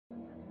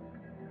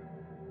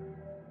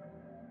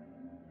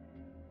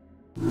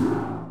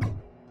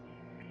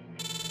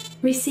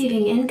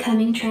Receiving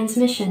incoming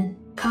transmission.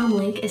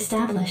 Comlink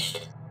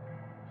established.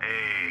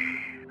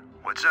 Hey,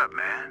 what's up,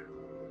 man?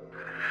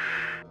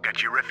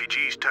 Got your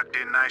refugees tucked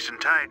in nice and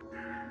tight.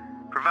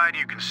 Provided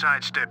you can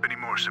sidestep any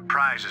more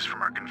surprises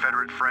from our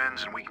Confederate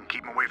friends and we can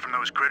keep them away from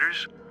those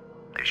critters,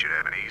 they should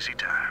have an easy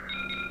time.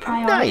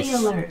 Priority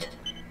alert.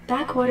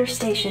 Backwater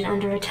station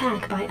under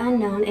attack by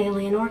unknown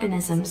alien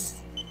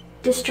organisms.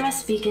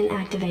 Distress beacon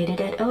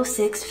activated at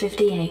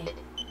 0658.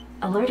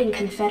 Alerting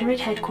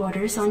Confederate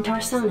headquarters on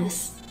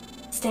Tarsonis.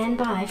 Stand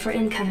by for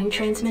incoming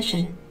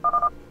transmission.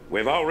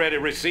 We've already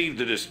received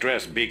the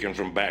distress beacon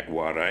from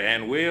Backwater,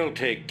 and we'll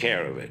take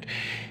care of it.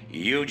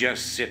 You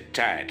just sit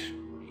tight.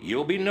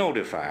 You'll be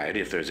notified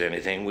if there's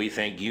anything we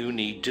think you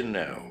need to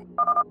know.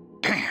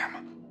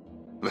 Damn!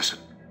 Listen,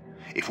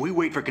 if we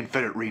wait for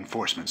Confederate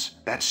reinforcements,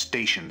 that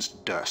station's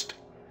dust.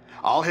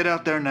 I'll head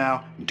out there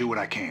now and do what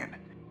I can.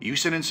 You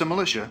send in some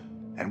militia,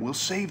 and we'll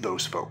save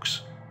those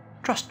folks.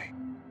 Trust me.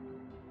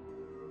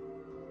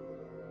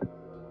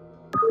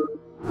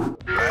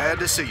 Glad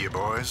to see you,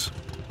 boys.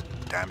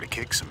 Time to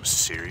kick some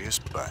serious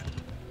butt.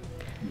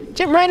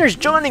 Jim Reiner's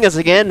joining us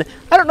again.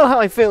 I don't know how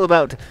I feel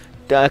about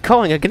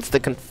calling against the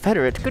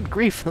Confederate. Good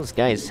grief, those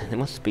guys. They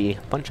must be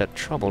a bunch of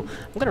trouble.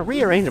 I'm going to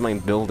rearrange my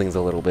buildings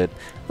a little bit.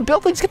 The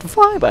buildings get to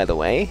fly, by the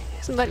way.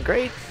 Isn't that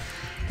great?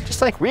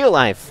 Just like real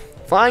life.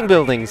 Flying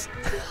buildings.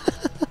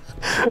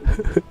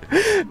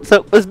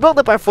 So, let's build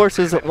up our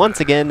forces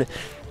once again.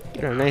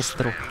 Get our nice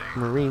little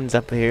Marines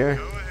up here.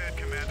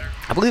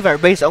 I believe our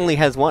base only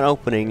has one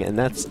opening, and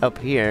that's up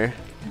here.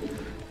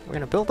 We're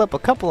going to build up a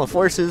couple of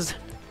forces.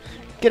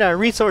 Get our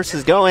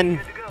resources going.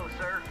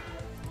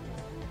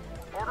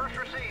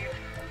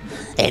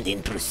 And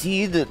then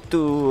proceed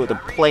to the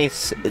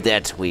place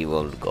that we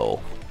will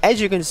go. As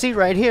you can see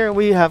right here,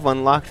 we have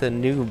unlocked a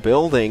new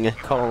building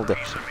called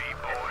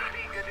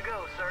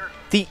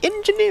the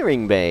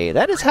Engineering Bay.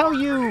 That is how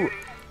you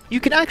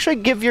can actually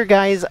give your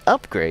guys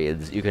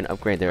upgrades. You can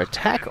upgrade their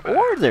attack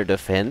or their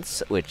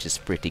defense, which is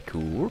pretty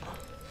cool.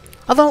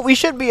 Although we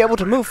should be able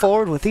to move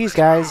forward with these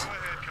guys.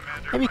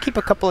 Maybe keep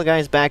a couple of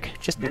guys back,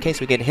 just in case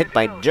we get hit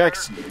by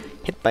jerks.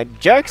 Hit by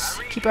jerks.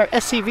 Keep our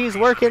SCVs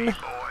working.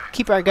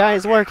 Keep our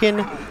guys working.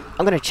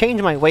 I'm going to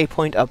change my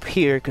waypoint up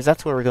here, because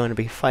that's where we're going to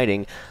be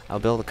fighting. I'll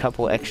build a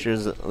couple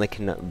extras that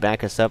can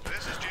back us up.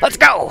 Let's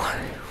go!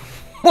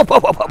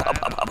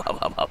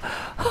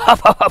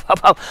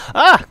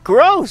 Ah,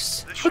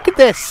 gross! Look at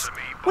this!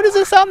 What is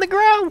this on the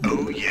ground?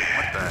 Oh yeah,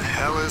 what the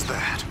hell is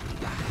that?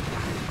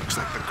 Looks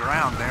like the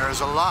ground there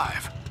is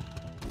alive.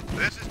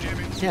 This is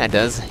Jimmy. Yeah, it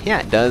does. Yeah,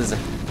 it does.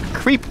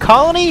 Creep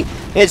colony?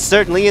 It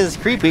certainly is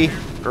creepy.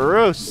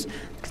 Gross.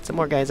 Get some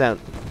more guys out.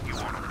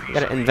 We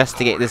gotta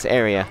investigate this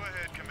area.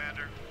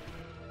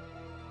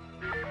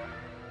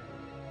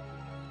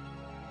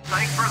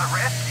 Thanks for the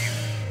rescue.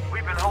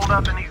 We've been holed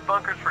up in these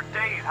bunkers for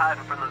days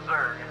hiding from the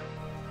Zerg.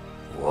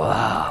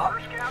 Wow.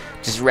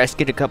 Just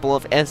rescued a couple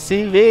of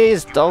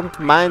SCVs. Don't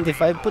mind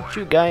if I put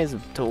you guys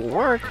to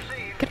work.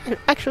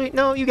 Actually,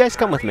 no, you guys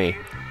come with me.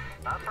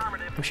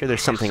 I'm sure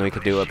there's something we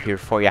could do up here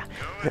for ya.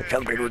 There's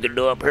something we could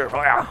do up here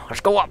for ya.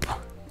 Let's go up.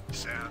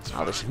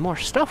 Oh, there's more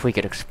stuff we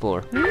could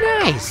explore.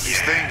 Nice!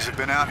 These things have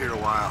been out here a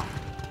while,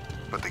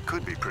 but they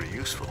could be pretty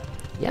useful.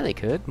 Yeah, they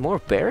could. More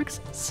barracks.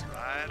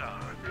 Right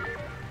on.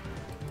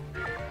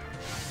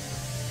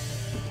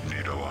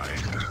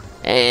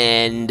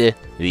 And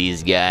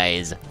these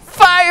guys.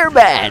 Fire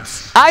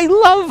bats! I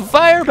love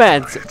fire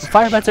bats!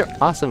 Fire bats are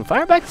awesome.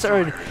 Fire bats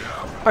are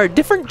a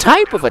different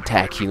type of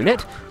attack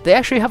unit. They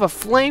actually have a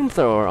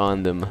flamethrower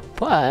on them.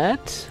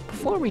 But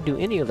before we do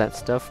any of that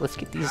stuff, let's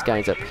get these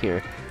guys up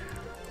here.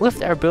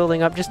 Lift our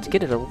building up just to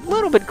get it a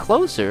little bit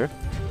closer.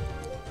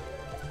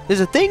 There's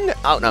a thing.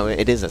 Oh no,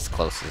 it is as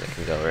close as it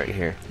can go right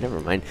here. Never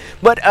mind.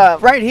 But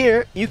right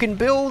here, you can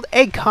build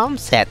a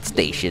ComSat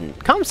station.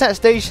 ComSat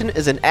station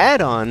is an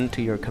add-on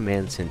to your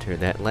command center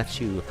that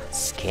lets you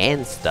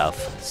scan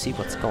stuff, see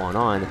what's going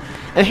on.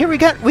 And here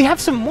we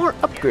have some more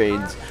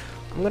upgrades.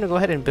 I'm gonna go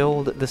ahead and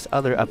build this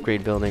other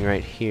upgrade building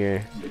right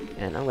here,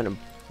 and I'm gonna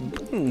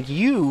bring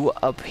you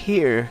up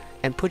here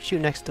and put you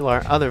next to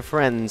our other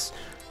friends.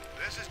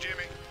 This is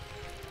Jimmy.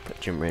 Put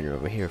Jim Rainer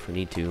over here if we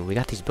need to. We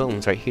got these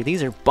buildings right here.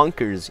 These are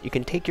bunkers. You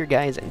can take your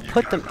guys and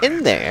put them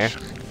in there.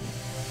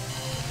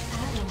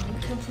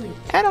 Add-on complete.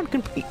 Add-on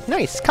complete.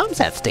 Nice.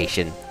 ComSat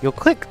station. You'll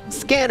click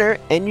scanner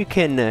and you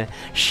can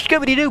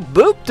scooby-doo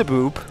boop to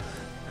boop.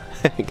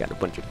 Got a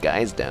bunch of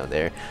guys down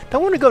there.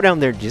 Don't want to go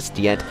down there just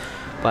yet.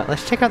 But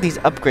let's check out these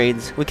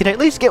upgrades. We can at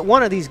least get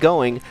one of these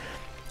going.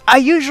 I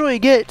usually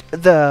get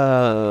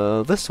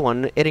this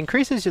one. It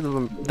increases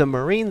the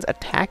Marines'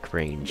 attack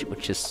range,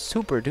 which is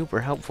super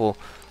duper helpful.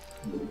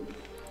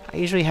 I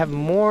usually have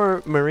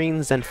more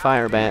Marines than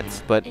fire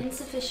bats, but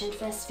Insufficient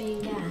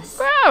Vespine gas.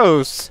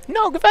 gross!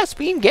 No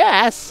Vespine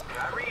gas!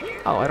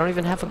 Oh, I don't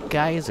even have a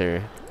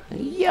geyser.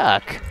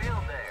 Yuck!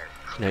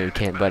 No, you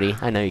can't, buddy.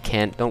 I know you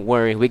can't. Don't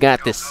worry. We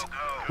got this.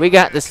 We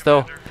got this,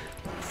 though.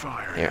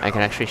 Here, I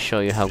can actually show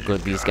you how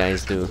good these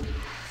guys do.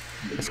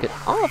 Let's get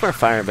all of our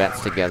fire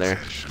bats together.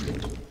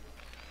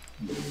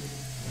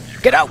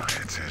 Get out!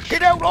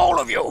 Get out, all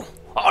of you!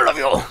 All of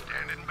you!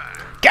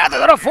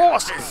 Gather the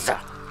forces!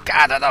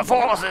 Gather the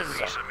forces!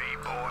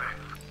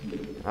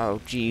 Oh,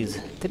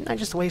 jeez. Didn't I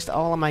just waste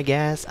all of my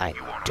gas? I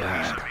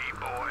did.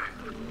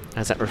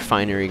 How's that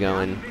refinery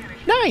going?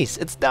 Nice!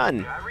 It's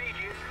done!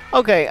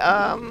 Okay,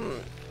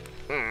 I'm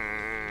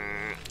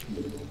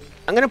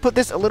gonna put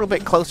this a little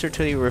bit closer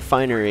to the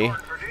refinery.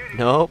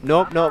 Nope,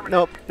 nope, nope,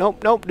 nope,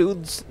 nope, nope,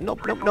 dudes.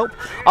 Nope, nope, nope.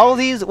 All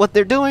these, what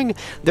they're doing,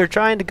 they're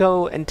trying to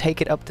go and take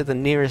it up to the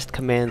nearest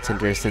command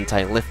center since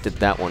I lifted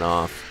that one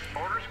off.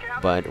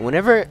 But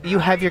whenever you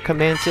have your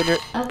command center...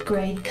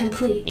 Upgrade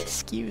complete.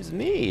 Excuse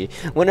me.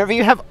 Whenever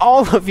you have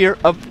all of your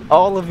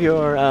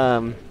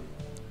when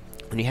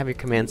you have your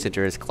command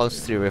center as close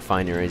to the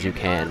refinery as you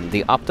can,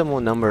 the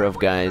optimal number of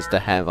guys to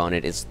have on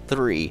it is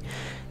 3.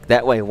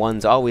 That way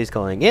one's always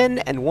going in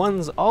and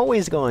one's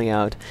always going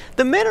out.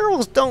 The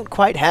minerals don't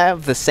quite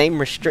have the same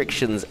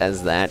restrictions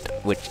as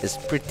that, which is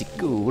pretty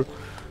cool.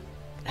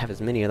 Have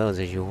as many of those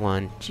as you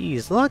want.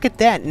 Jeez, look at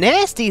that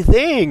nasty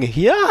thing!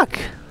 Yuck!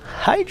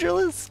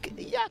 Hydralisk,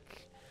 yuck!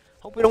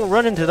 Hope we don't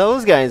run into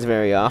those guys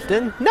very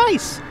often.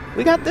 Nice!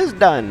 We got this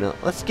done.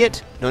 Let's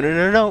get...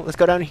 No. Let's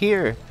go down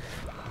here.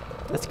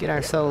 Let's get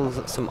ourselves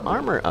some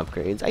armor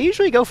upgrades. I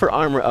usually go for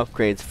armor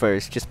upgrades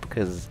first, just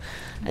because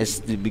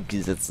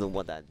that's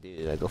what I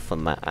do. I go for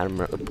my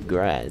armor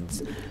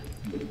upgrades.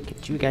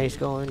 Get you guys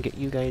going, get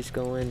you guys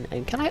going.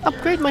 And can I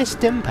upgrade my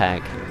stim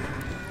pack?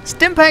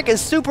 Stim pack is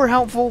super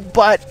helpful,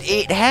 but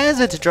it has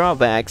its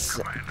drawbacks.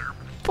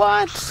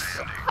 But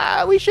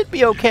we should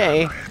be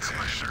okay.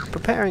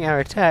 Preparing our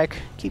attack.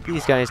 Keep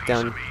these guys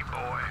down.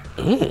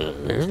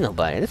 There's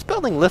nobody. This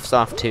building lifts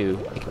off too.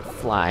 You can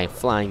fly,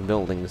 flying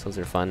buildings. Those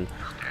are fun.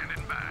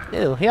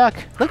 Ew, yuck.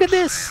 Look at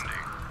this.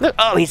 Look.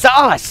 Oh, he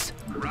saw us.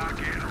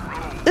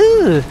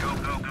 Ew.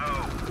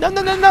 No.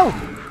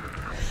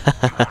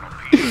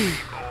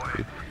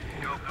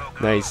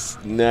 Nice,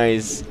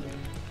 nice.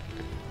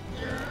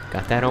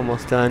 Got that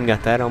almost done,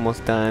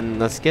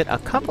 Let's get a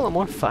couple of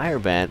more fire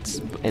bats,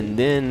 and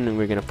then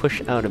we're gonna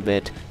push out a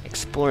bit,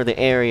 explore the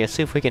area,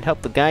 see if we can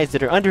help the guys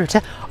that are under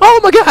attack. Oh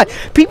my god!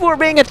 People are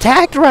being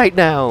attacked right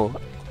now!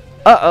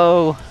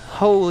 Uh-oh.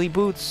 Holy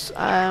boots.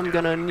 I'm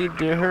gonna need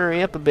to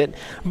hurry up a bit.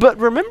 But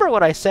remember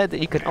what I said, that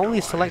you could only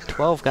select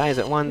 12 guys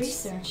at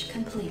once? Research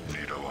complete.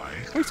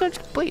 Research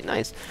complete,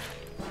 nice.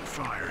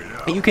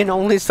 You can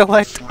only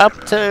select up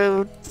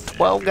to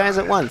 12 guys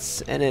at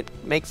once, and it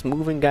makes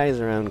moving guys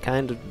around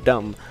kind of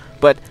dumb.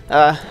 But,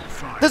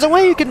 there's a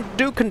way you can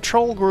do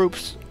control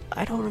groups.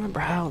 I don't remember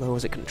how, though.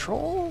 Is it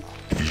control?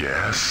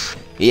 Yes.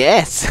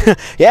 Yes!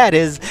 Yeah, it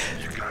is.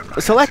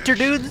 Select your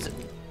dudes.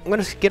 I'm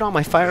gonna get all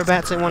my fire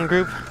bats in one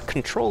group.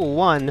 Control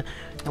 1.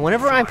 And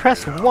whenever I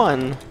press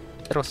 1,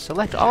 it'll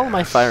select all of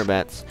my fire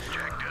bats.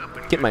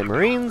 Get my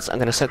marines. I'm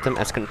gonna set them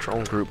as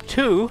control group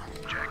 2.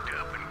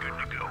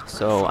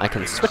 So I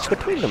can switch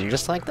between them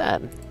just like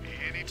that.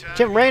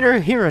 Jim Raynor,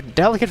 you're a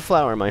delicate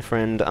flower, my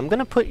friend. I'm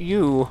gonna put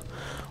you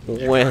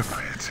with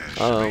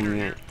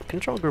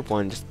control group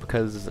 1 just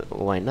because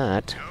why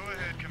not?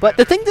 But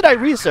the thing that I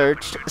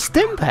researched,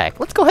 stim pack.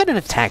 Let's go ahead and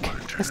attack.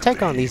 Let's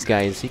take on these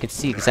guys so you can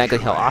see exactly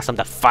how awesome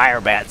the fire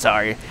bats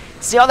are.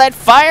 See all that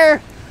fire?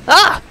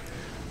 Ah!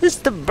 This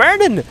is the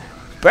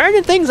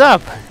burning things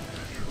up.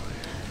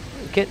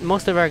 Get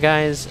most of our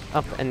guys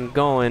up and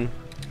going.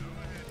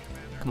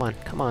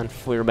 Come on,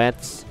 fire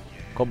bats.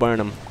 Go burn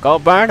them. Go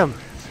burn them.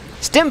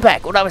 Stim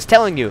pack, what I was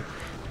telling you.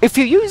 If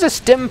you use a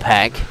stim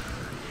pack,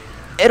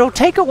 it'll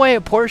take away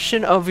a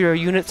portion of your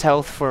unit's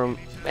health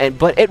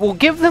but it will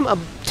give them a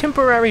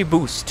temporary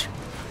boost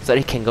so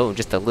they can go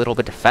just a little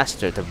bit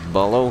faster to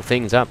blow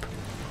things up,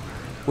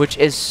 which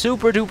is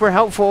super duper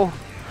helpful.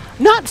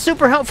 Not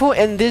super helpful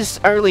in this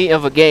early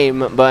of a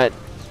game, but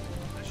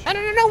I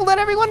don't know, let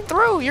everyone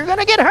through. You're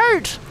gonna get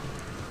hurt.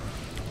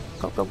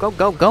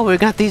 Go. We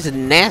got these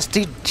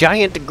nasty,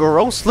 giant,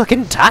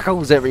 gross-looking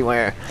tacos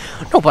everywhere.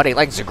 Nobody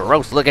likes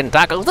gross-looking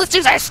tacos. Let's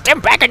use our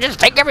stim pack and just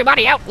take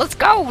everybody out. Let's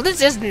go.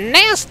 This is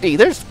nasty.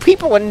 There's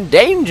people in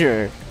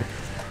danger.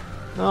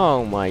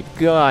 Oh my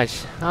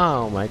gosh.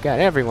 Oh my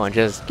god. Everyone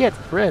just get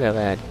rid of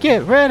that.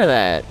 Get rid of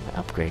that.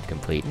 Upgrade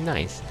complete.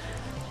 Nice.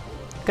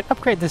 Could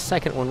upgrade this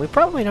second one. We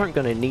probably aren't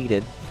going to need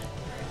it.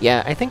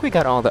 Yeah, I think we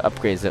got all the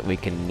upgrades that we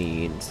can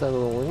need,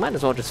 so we might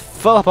as well just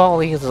fill up all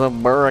these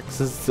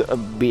barracks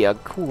be as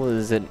cool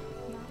as it.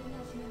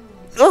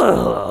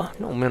 Ugh,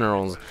 no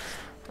minerals.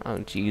 Oh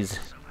jeez.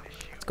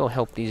 Let's go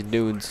help these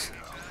dudes.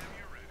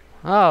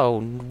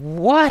 Oh,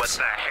 what? What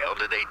the hell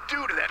did they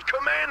do to that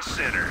command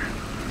center?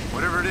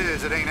 Whatever it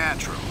is, it ain't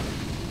natural.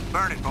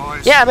 Burn it,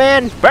 boys. Yeah,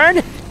 man, burn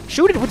it.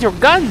 Shoot it with your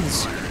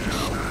guns.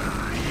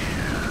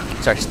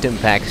 It's our stim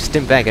pack.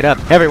 Stim pack it up,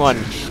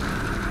 everyone.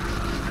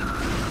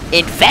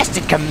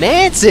 Infested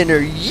command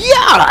center!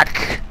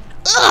 Yuck!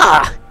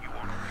 Ugh!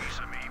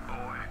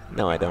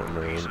 No, I don't,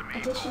 Marine.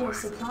 Additional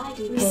supply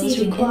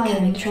receiving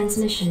incoming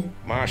transmission.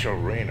 Marshal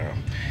Raynor,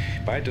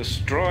 by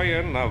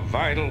destroying a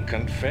vital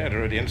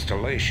Confederate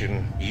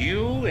installation,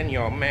 you and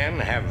your men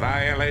have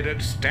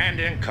violated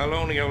standing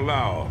colonial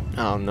law.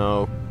 Oh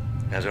no.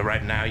 As of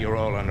right now, you're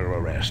all under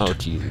arrest. Oh,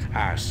 jeez.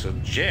 I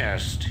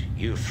suggest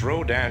you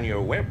throw down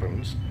your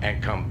weapons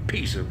and come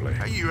peaceably.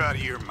 Are you out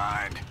of your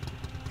mind?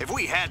 If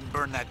we hadn't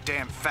burned that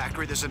damn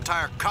factory, this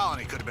entire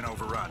colony could have been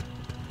overrun.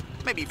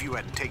 Maybe if you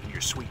hadn't taken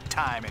your sweet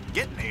time in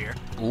getting here.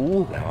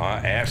 Ooh. Now, I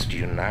asked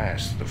you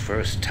nice the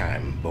first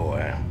time,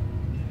 boy.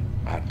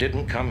 I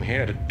didn't come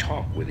here to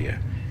talk with you.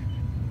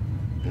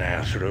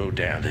 Now throw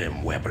down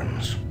them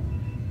weapons.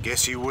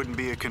 Guess you wouldn't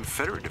be a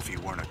Confederate if you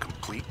weren't a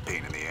complete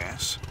pain in the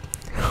ass.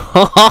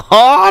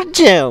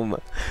 Jim!